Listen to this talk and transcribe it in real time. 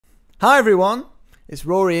Hi everyone, it's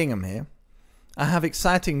Rory Ingham here. I have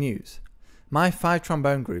exciting news. My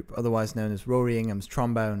 5-trombone group, otherwise known as Rory Ingham's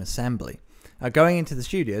Trombone Assembly, are going into the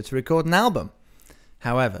studio to record an album.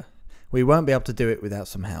 However, we won't be able to do it without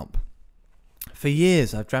some help. For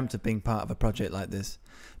years I've dreamt of being part of a project like this.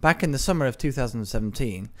 Back in the summer of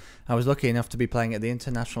 2017, I was lucky enough to be playing at the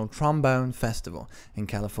International Trombone Festival in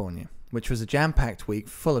California, which was a jam-packed week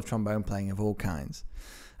full of trombone playing of all kinds.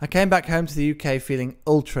 I came back home to the UK feeling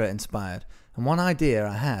ultra inspired, and one idea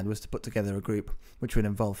I had was to put together a group which would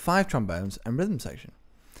involve 5 trombones and rhythm section.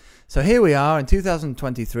 So here we are in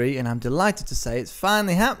 2023, and I'm delighted to say it's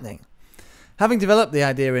finally happening. Having developed the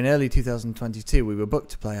idea in early 2022, we were booked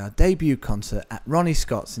to play our debut concert at Ronnie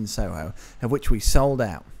Scott's in Soho, of which we sold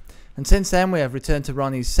out. And since then we have returned to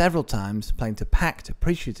Ronnie's several times, playing to packed,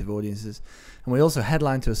 appreciative audiences, and we also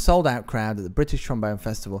headlined to a sold-out crowd at the British Trombone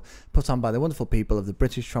Festival put on by the wonderful people of the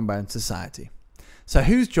British Trombone Society. So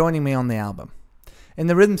who's joining me on the album? In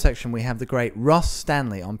the rhythm section we have the great Ross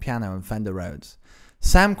Stanley on piano and Fender Rhodes,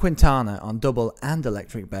 Sam Quintana on double and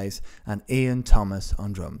electric bass, and Ian Thomas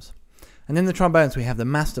on drums. And in the trombones we have the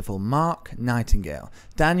masterful Mark Nightingale,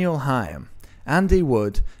 Daniel Higham, Andy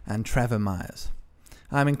Wood and Trevor Mires.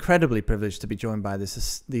 I'm incredibly privileged to be joined by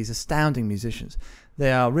these astounding musicians.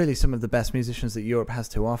 They are really some of the best musicians that Europe has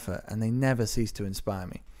to offer, and they never cease to inspire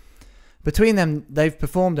me. Between them, they've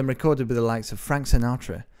performed and recorded with the likes of Frank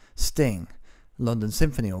Sinatra, Sting, London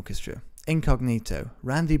Symphony Orchestra, Incognito,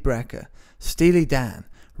 Randy Brecker, Steely Dan,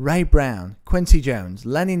 Ray Brown, Quincy Jones,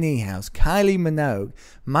 Lennie Neihaus, Kylie Minogue,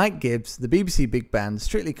 Mike Gibbs, the BBC Big Band,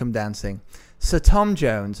 Strictly Come Dancing, Sir Tom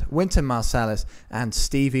Jones, Wynton Marsalis, and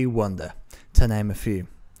Stevie Wonder, to name a few.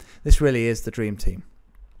 This really is the dream team.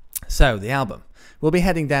 So, the album. We'll be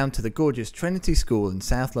heading down to the gorgeous Trinity School in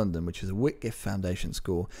South London, which is a Whitgift Foundation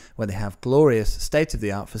school, where they have glorious,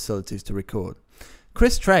 state-of-the-art facilities to record.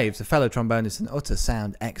 Chris Traves, a fellow trombonist and utter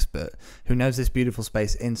sound expert, who knows this beautiful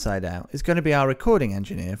space inside out, is going to be our recording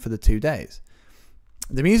engineer for the 2 days.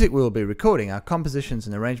 The music we will be recording are compositions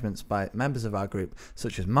and arrangements by members of our group,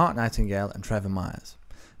 such as Mark Nightingale and Trevor Mires.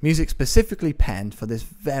 Music specifically penned for this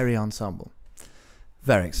very ensemble.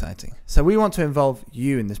 Very exciting. So we want to involve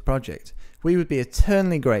you in this project. We would be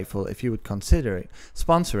eternally grateful if you would consider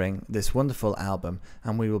sponsoring this wonderful album,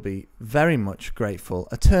 and we will be very much grateful,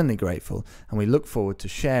 eternally grateful, and we look forward to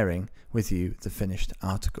sharing with you the finished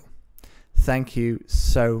article. Thank you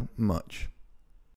so much.